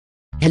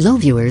Hello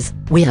viewers,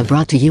 we have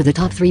brought to you the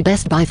top 3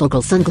 best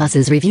bifocal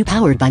sunglasses review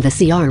powered by the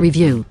CR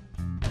Review.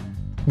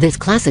 This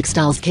classic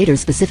styles caters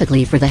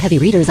specifically for the heavy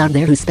readers out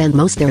there who spend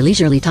most their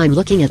leisurely time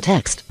looking at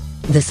text.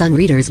 The sun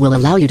readers will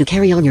allow you to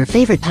carry on your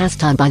favorite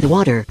pastime by the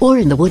water or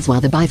in the woods, while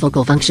the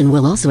bifocal function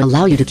will also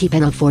allow you to keep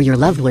an eye out for your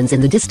loved ones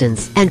in the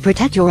distance and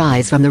protect your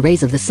eyes from the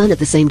rays of the sun at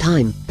the same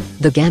time.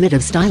 The gamut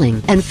of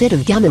styling and fit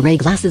of gamma ray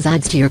glasses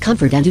adds to your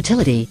comfort and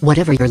utility,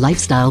 whatever your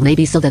lifestyle may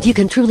be, so that you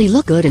can truly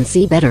look good and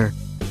see better.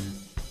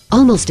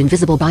 Almost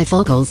invisible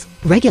bifocals,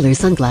 regular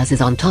sunglasses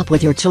on top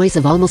with your choice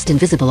of almost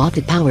invisible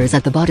optic powers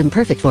at the bottom,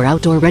 perfect for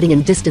outdoor reading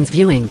and distance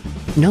viewing.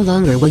 No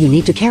longer will you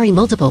need to carry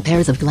multiple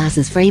pairs of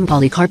glasses. Frame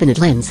polycarbonate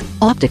lens,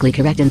 optically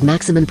correct and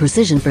maximum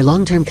precision for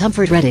long-term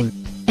comfort reading.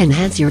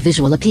 Enhance your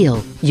visual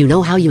appeal. You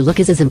know how you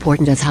look is as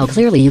important as how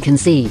clearly you can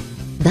see.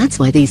 That's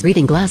why these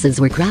reading glasses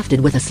were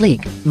crafted with a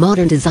sleek,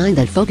 modern design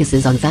that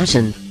focuses on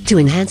fashion to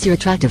enhance your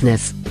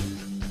attractiveness.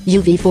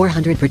 UV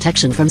 400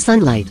 protection from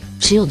sunlight.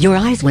 Shield your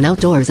eyes when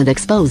outdoors and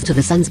exposed to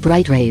the sun's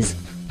bright rays.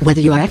 Whether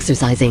you are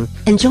exercising,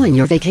 enjoying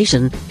your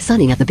vacation,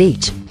 sunning at the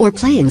beach, or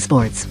playing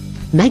sports.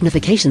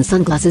 Magnification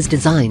sunglasses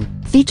design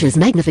features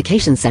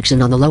magnification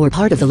section on the lower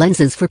part of the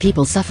lenses for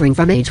people suffering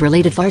from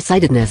age-related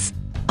farsightedness.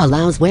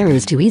 Allows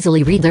wearers to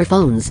easily read their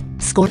phones,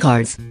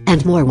 scorecards,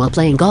 and more while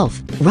playing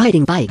golf,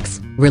 riding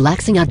bikes,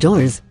 relaxing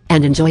outdoors,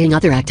 and enjoying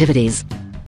other activities.